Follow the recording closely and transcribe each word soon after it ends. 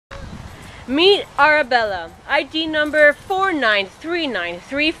Meet Arabella, ID number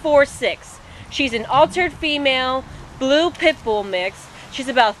 4939346. She's an altered female blue pit bull mix. She's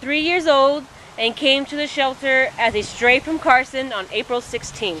about 3 years old and came to the shelter as a stray from Carson on April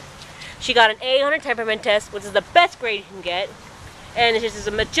 16th. She got an A on her temperament test, which is the best grade you can get. And she's just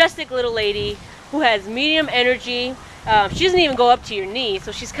a majestic little lady who has medium energy. She doesn't even go up to your knee,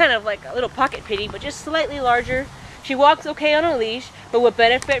 so she's kind of like a little pocket pitty, but just slightly larger. She walks okay on a leash, but would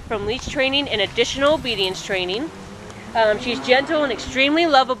benefit from leash training and additional obedience training. She's gentle and extremely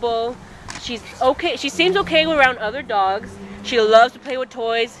lovable. She's okay. She seems okay around other dogs. She loves to play with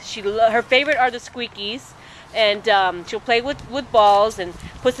toys. Her favorite are the squeakies, and she'll play with balls and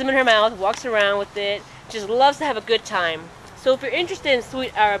puts them in her mouth, walks around with it. Just loves to have a good time. So if you're interested in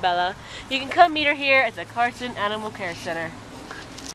sweet Arabella, you can come meet her here at the Carson Animal Care Center.